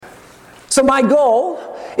So my goal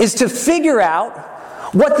is to figure out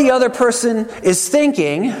what the other person is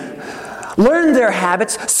thinking, learn their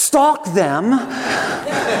habits, stalk them,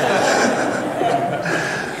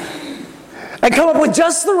 and come up with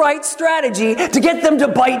just the right strategy to get them to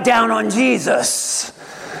bite down on Jesus.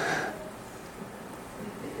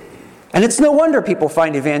 And it's no wonder people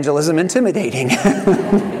find evangelism intimidating.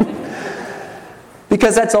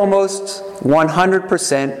 Because that's almost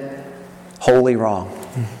 100% wholly wrong.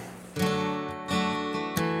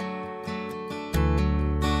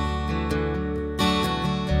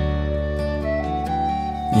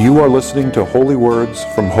 You are listening to Holy Words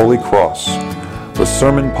from Holy Cross, the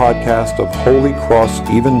sermon podcast of Holy Cross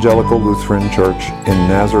Evangelical Lutheran Church in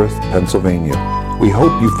Nazareth, Pennsylvania. We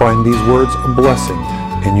hope you find these words a blessing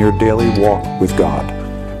in your daily walk with God.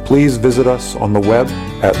 Please visit us on the web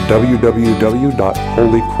at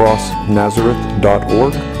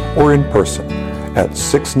www.holycrossnazareth.org or in person at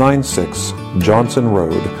 696 Johnson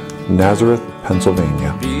Road, Nazareth,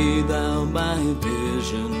 Pennsylvania. Be thou my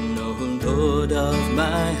vision, O Lord of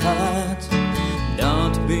my heart.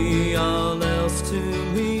 Not be all else to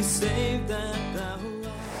me, save that thou art.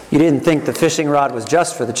 You didn't think the fishing rod was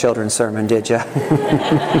just for the children's sermon, did you?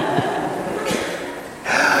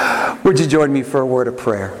 Would you join me for a word of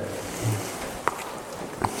prayer?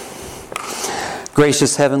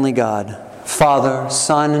 Gracious Heavenly God, Father,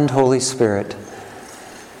 Son, and Holy Spirit,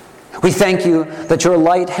 we thank you that your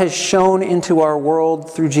light has shone into our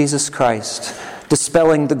world through Jesus Christ,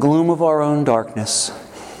 dispelling the gloom of our own darkness.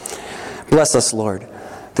 Bless us, Lord,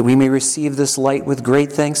 that we may receive this light with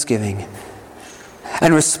great thanksgiving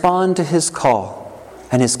and respond to His call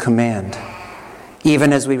and His command,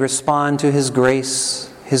 even as we respond to His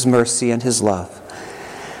grace, His mercy, and His love.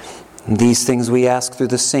 And these things we ask through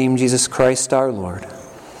the same Jesus Christ our Lord.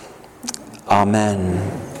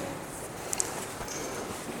 Amen.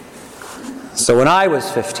 So when I was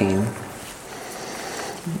 15,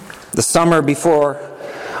 the summer before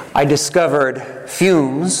I discovered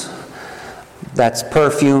fumes, that's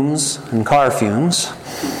perfumes and car fumes,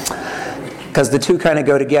 because the two kind of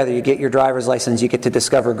go together. You get your driver's license, you get to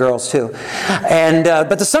discover girls too.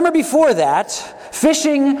 But the summer before that,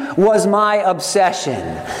 fishing was my obsession.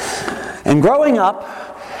 And growing up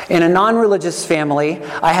in a non-religious family,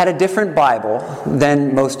 I had a different Bible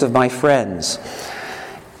than most of my friends.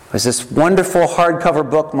 It was this wonderful hardcover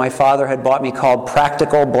book my father had bought me called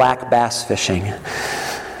Practical Black Bass Fishing.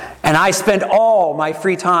 And I spent all my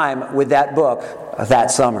free time with that book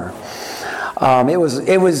that summer. It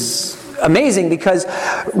was amazing because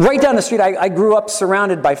right down the street, I grew up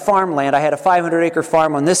surrounded by farmland. I had a 500-acre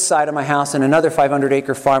farm on this side of my house and another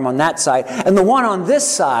 500-acre farm on that side. And the one on this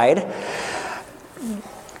side,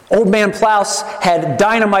 Old Man Plouse had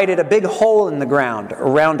dynamited a big hole in the ground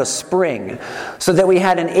around a spring so that we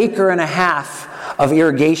had 1.5 acres of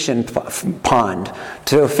irrigation pond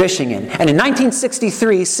to go fishing in. And in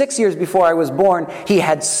 1963, 6 years before I was born, he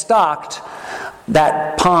had stocked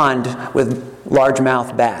that pond with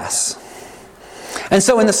largemouth bass. And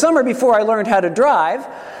so in the summer before I learned how to drive,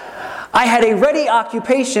 I had a ready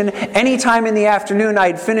occupation anytime in the afternoon I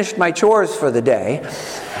had finished my chores for the day.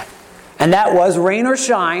 And that was, rain or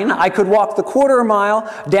shine, I could walk the 1/4 mile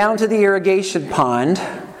down to the irrigation pond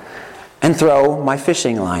and throw my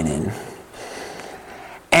fishing line in.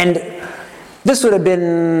 And this would have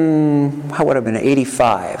been,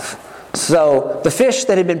 85. So the fish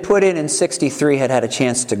that had been put in 63 had a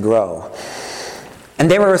chance to grow. And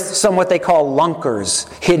there were some what they call lunkers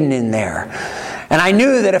hidden in there. And I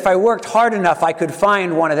knew that if I worked hard enough, I could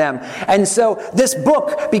find one of them. And so this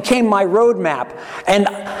book became my roadmap. And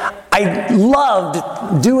I loved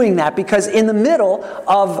doing that because in the middle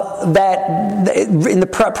of that, in the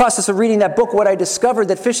process of reading that book, what I discovered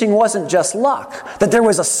that fishing wasn't just luck, that there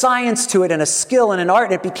was a science to it and a skill and an art.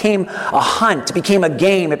 And it became a hunt, it became a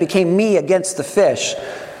game, it became me against the fish.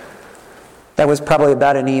 That was probably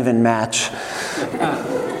about an even match,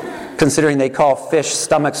 considering they call fish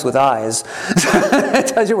stomachs with eyes. That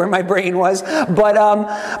tells you where my brain was. But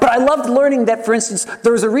I loved learning that, for instance,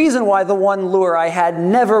 there was a reason why the one lure I had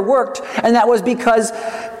never worked, and that was because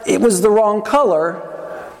it was the wrong color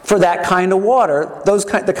for that kind of water.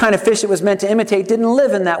 The kind of fish it was meant to imitate didn't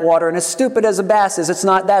live in that water, and as stupid as a bass is, it's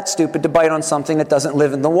not that stupid to bite on something that doesn't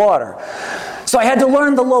live in the water. So I had to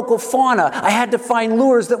learn the local fauna. I had to find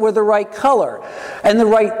lures that were the right color and the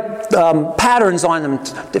right patterns on them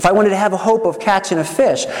if I wanted to have a hope of catching a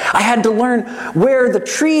fish. I had to learn where the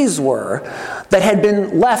trees were that had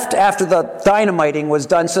been left after the dynamiting was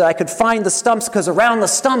done so that I could find the stumps, because around the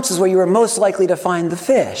stumps is where you were most likely to find the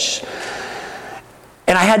fish.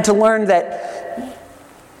 And I had to learn that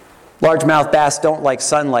Largemouth bass don't like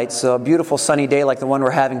sunlight, so a beautiful sunny day like the one we're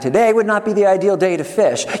having today would not be the ideal day to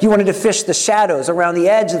fish. You wanted to fish the shadows around the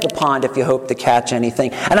edge of the pond if you hoped to catch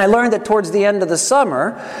anything. And I learned that towards the end of the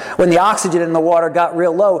summer, when the oxygen in the water got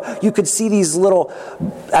real low, you could see these little,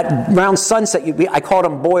 around sunset, I called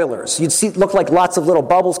them boilers. You'd see it look like lots of little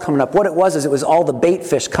bubbles coming up. What it was all the bait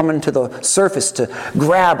fish coming to the surface to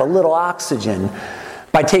grab a little oxygen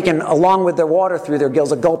by taking, along with their water through their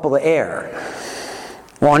gills, a gulp of the air.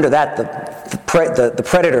 Well, under that, the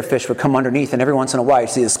predator fish would come underneath, and every once in a while you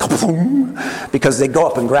see this because they go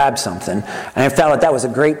up and grab something. And I found that was a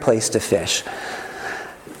great place to fish.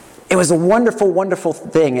 It was a wonderful, wonderful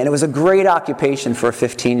thing, and it was a great occupation for a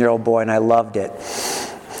 15-year-old boy, and I loved it.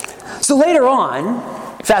 So later on,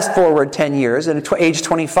 fast forward 10 years, and at age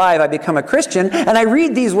 25 I become a Christian, and I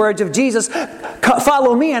read these words of Jesus,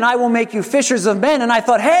 "Follow me and I will make you fishers of men." And I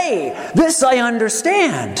thought, hey, this I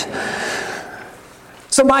understand.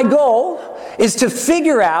 So my goal is to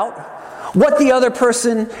figure out what the other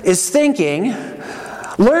person is thinking,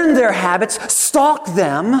 learn their habits, stalk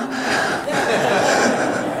them,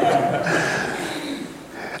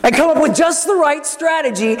 and come up with just the right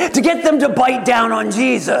strategy to get them to bite down on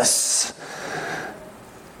Jesus.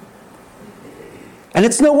 And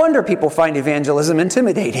it's no wonder people find evangelism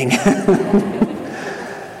intimidating.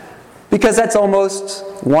 Because that's almost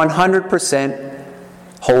 100%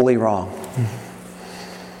 wholly wrong.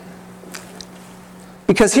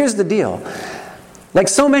 Because here's the deal. Like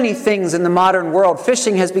so many things in the modern world,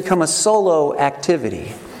 fishing has become a solo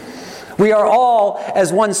activity. We are all,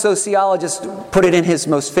 as one sociologist put it in his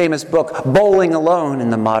most famous book, bowling alone in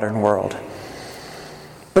the modern world.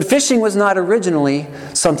 But fishing was not originally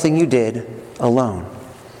something you did alone.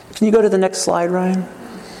 Can you go to the next slide, Ryan?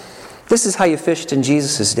 This is how you fished in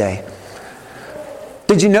Jesus' day.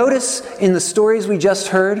 Did you notice in the stories we just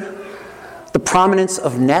heard the prominence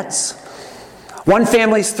of nets? One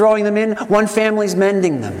family's throwing them in, one family's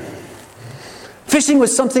mending them. Fishing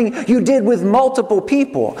was something you did with multiple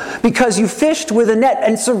people because you fished with a net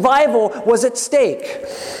and survival was at stake.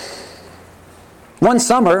 One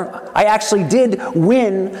summer, I actually did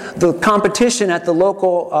win the competition at the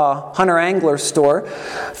local hunter-angler store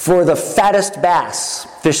for the fattest bass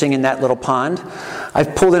fishing in that little pond. I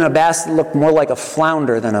pulled in a bass that looked more like a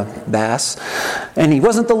flounder than a bass. And he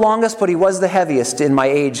wasn't the longest, but he was the heaviest in my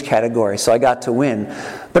age category, so I got to win.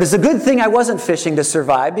 But it's a good thing I wasn't fishing to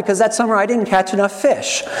survive because that summer I didn't catch enough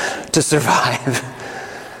fish to survive.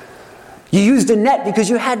 You used a net because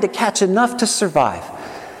you had to catch enough to survive.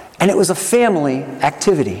 And it was a family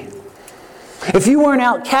activity. If you weren't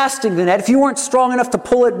out casting the net, if you weren't strong enough to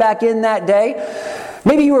pull it back in that day,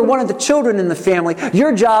 maybe you were one of the children in the family.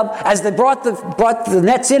 Your job, as they brought the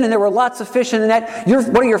nets in and there were lots of fish in the net,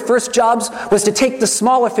 one of your first jobs was to take the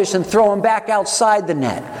smaller fish and throw them back outside the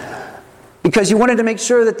net. Because you wanted to make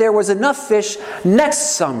sure that there was enough fish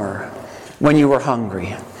next summer when you were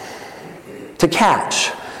hungry to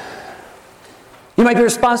catch. You might be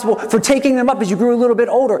responsible for taking them up as you grew a little bit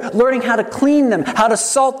older, learning how to clean them, how to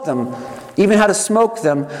salt them, even how to smoke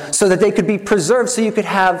them so that they could be preserved so you could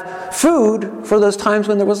have food for those times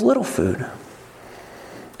when there was little food.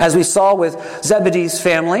 As we saw with Zebedee's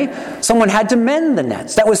family, someone had to mend the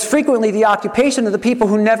nets. That was frequently the occupation of the people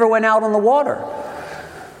who never went out on the water.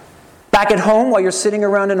 Back at home, while you're sitting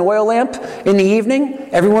around an oil lamp in the evening,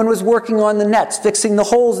 everyone was working on the nets, fixing the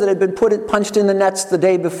holes that had been punched in the nets the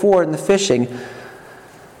day before in the fishing.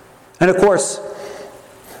 And of course,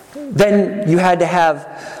 then you had to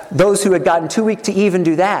have those who had gotten too weak to even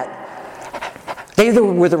do that. They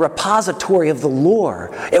were the repository of the lore.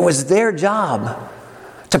 It was their job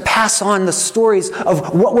to pass on the stories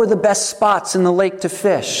of what were the best spots in the lake to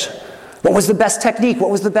fish. What was the best technique? What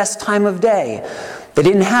was the best time of day? They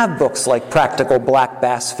didn't have books like Practical Black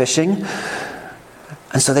Bass Fishing.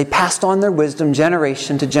 And so they passed on their wisdom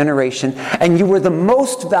generation to generation, and you were the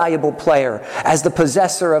most valuable player as the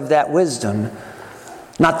possessor of that wisdom,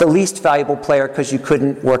 not the least valuable player because you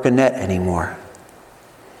couldn't work a net anymore.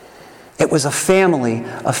 It was a family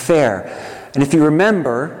affair. And if you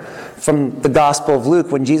remember from the Gospel of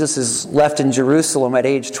Luke, when Jesus is left in Jerusalem at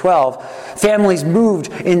age 12, families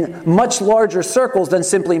moved in much larger circles than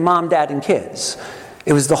simply mom, dad, and kids.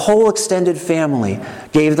 It was the whole extended family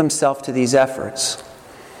gave themselves to these efforts.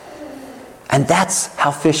 And that's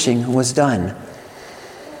how fishing was done.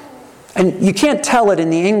 And you can't tell it in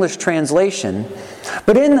the English translation,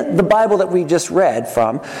 but in the Bible that we just read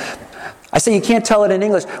from, I say you can't tell it in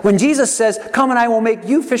English. When Jesus says, "Come and I will make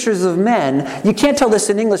you fishers of men," you can't tell this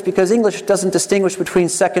in English because English doesn't distinguish between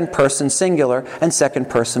second person singular and second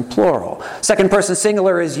person plural. Second person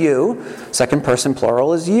singular is you, second person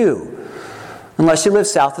plural is you. unless you live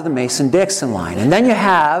south of the Mason-Dixon line. And then you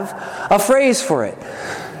have a phrase for it.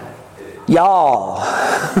 Y'all.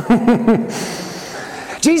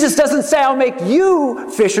 Jesus doesn't say, I'll make you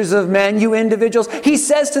fishers of men, you individuals. He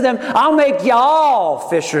says to them, I'll make y'all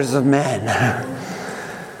fishers of men.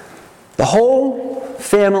 The whole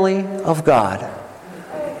family of God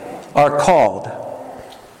are called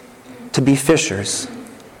to be fishers.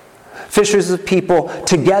 Fishers of people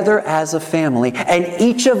together as a family. And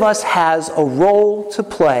each of us has a role to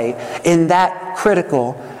play in that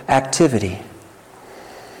critical activity.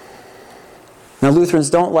 Now, Lutherans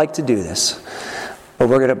don't like to do this, but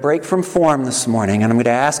we're going to break from form this morning, and I'm going to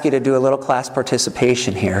ask you to do a little class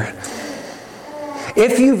participation here.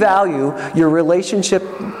 If you value your relationship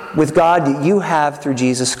with God that you have through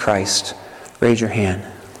Jesus Christ, raise your hand.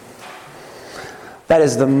 That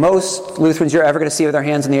is the most Lutherans you're ever going to see with their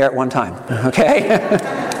hands in the air at one time. Okay?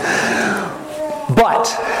 But,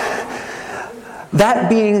 that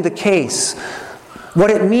being the case, what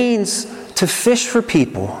it means to fish for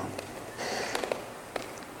people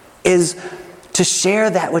is to share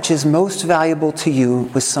that which is most valuable to you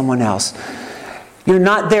with someone else. You're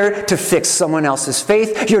not there to fix someone else's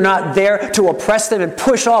faith. You're not there to oppress them and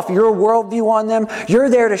push off your worldview on them. You're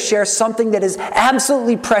there to share something that is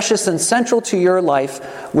absolutely precious and central to your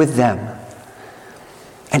life with them.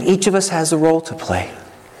 And each of us has a role to play.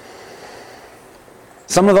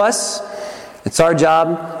 Some of us, it's our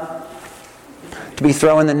job to be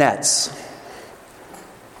throwing the nets.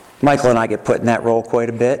 Michael and I get put in that role quite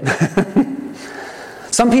a bit.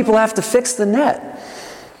 Some people have to fix the net.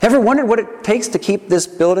 Ever wondered what it takes to keep this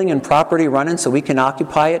building and property running so we can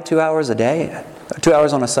occupy it 2 hours a day, 2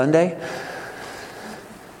 hours on a Sunday?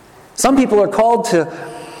 Some people are called to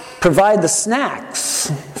provide the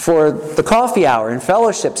snacks for the coffee hour and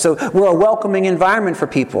fellowship, so we're a welcoming environment for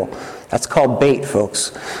people. That's called bait,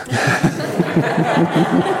 folks.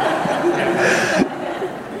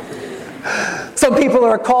 Some people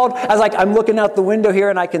are called, I'm looking out the window here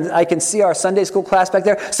and I can see our Sunday school class back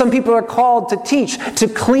there. Some people are called to teach, to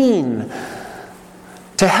clean,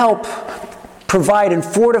 to help provide and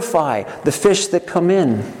fortify the fish that come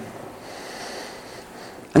in.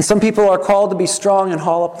 And some people are called to be strong and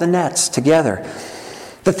haul up the nets together.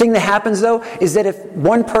 The thing that happens, though, is that if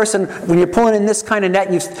one person, when you're pulling in this kind of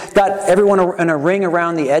net, you've got everyone in a ring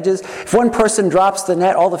around the edges. If one person drops the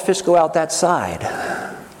net, all the fish go out that side.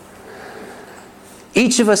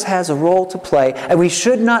 Each of us has a role to play, and we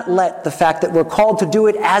should not let the fact that we're called to do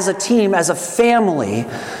it as a team, as a family,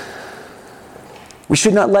 we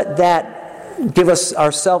should not let that give us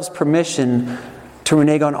ourselves permission to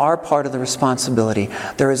renege on our part of the responsibility.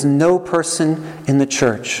 There is no person in the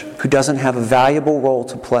church who doesn't have a valuable role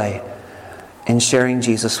to play in sharing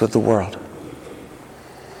Jesus with the world.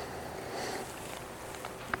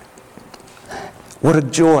 What a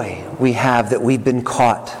joy we have that we've been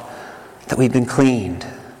caught, that we've been cleaned.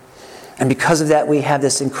 And because of that, we have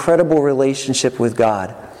this incredible relationship with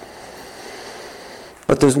God.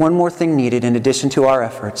 But there's one more thing needed in addition to our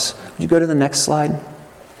efforts. Would you go to the next slide?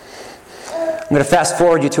 I'm going to fast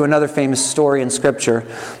forward you to another famous story in Scripture,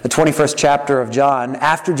 the 21st chapter of John.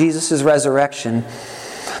 After Jesus' resurrection,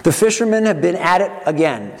 the fishermen have been at it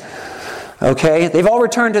again. Okay? They've all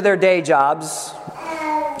returned to their day jobs.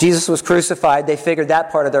 Jesus was crucified. They figured that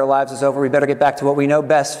part of their lives is over. We better get back to what we know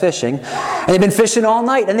best, fishing. And they've been fishing all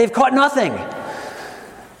night, and they've caught nothing.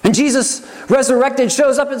 And Jesus, resurrected,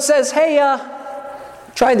 shows up and says, hey,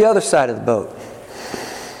 try the other side of the boat.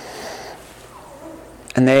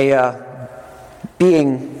 And they,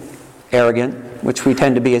 being arrogant, which we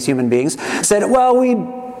tend to be as human beings, said, well,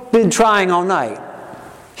 we've been trying all night.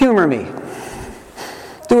 Humor me.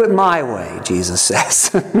 Do it my way, Jesus says.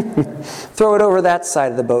 Throw it over that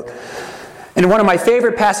side of the boat. In one of my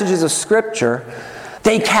favorite passages of Scripture,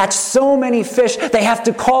 they catch so many fish, they have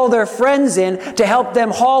to call their friends in to help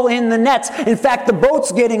them haul in the nets. In fact, the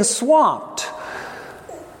boat's getting swamped.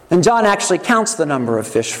 And John actually counts the number of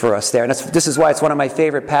fish for us there. And this is why it's one of my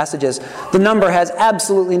favorite passages. The number has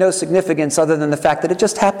absolutely no significance other than the fact that it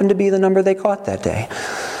just happened to be the number they caught that day.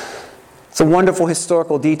 It's a wonderful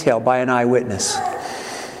historical detail by an eyewitness.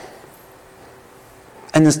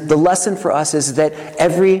 And the lesson for us is that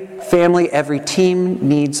every family, every team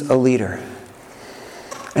needs a leader.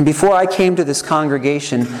 And before I came to this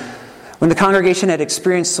congregation, when the congregation had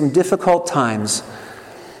experienced some difficult times,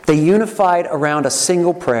 they unified around a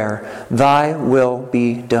single prayer, "Thy will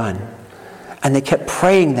be done." And they kept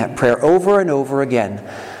praying that prayer over and over again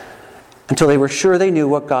until they were sure they knew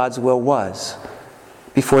what God's will was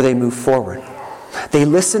before they moved forward. They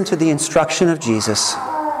listened to the instruction of Jesus.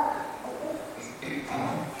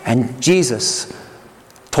 And Jesus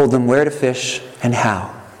told them where to fish and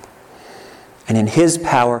how. And in his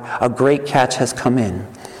power, a great catch has come in.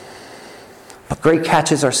 But great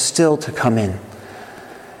catches are still to come in.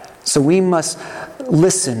 So we must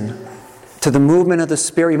listen to the movement of the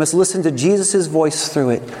Spirit. We must listen to Jesus' voice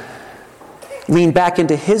through it. Lean back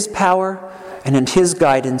into his power and in his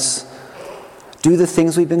guidance. Do the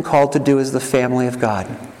things we've been called to do as the family of God.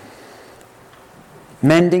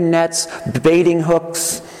 Mending nets, baiting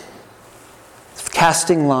hooks,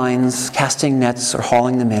 casting lines, casting nets, or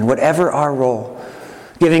hauling them in. Whatever our role.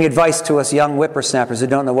 Giving advice to us young whippersnappers who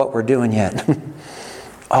don't know what we're doing yet.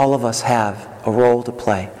 All of us have a role to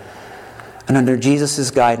play. And under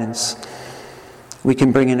Jesus' guidance, we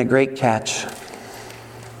can bring in a great catch.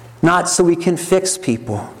 Not so we can fix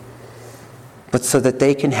people, but so that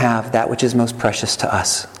they can have that which is most precious to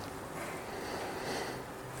us.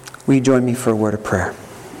 Will you join me for a word of prayer?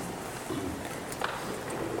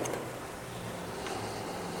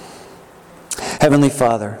 Heavenly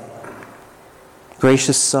Father,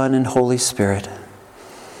 gracious Son and Holy Spirit,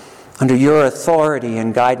 under your authority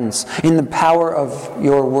and guidance, in the power of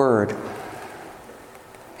your word,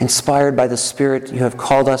 inspired by the Spirit, you have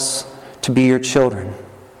called us to be your children.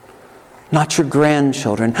 Not your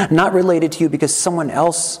grandchildren, not related to you because someone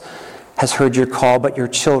else has heard your call, but your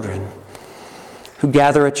children who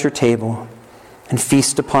gather at your table and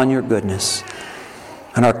feast upon your goodness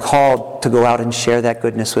and are called to go out and share that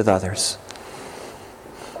goodness with others.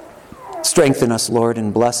 Strengthen us, Lord,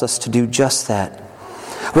 and bless us to do just that.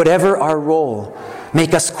 Whatever our role,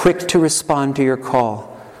 make us quick to respond to your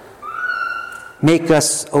call. Make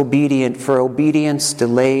us obedient, for obedience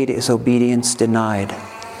delayed is obedience denied.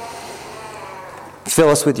 Fill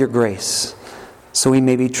us with your grace, so we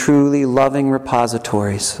may be truly loving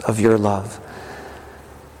repositories of your love.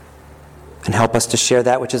 And help us to share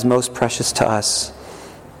that which is most precious to us,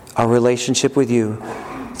 our relationship with you,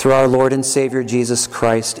 through our Lord and Savior Jesus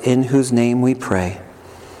Christ, in whose name we pray.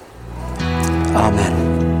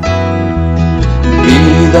 Amen.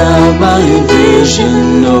 Be thou my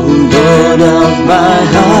vision, O Lord of my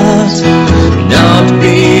heart. Not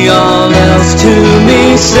be all else to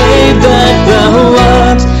me, save that thou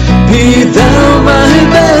art. Be thou my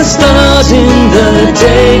best thought in the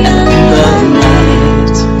day and the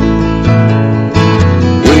night.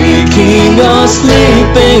 Waking or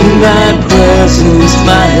sleeping, thy presence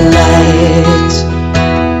my light.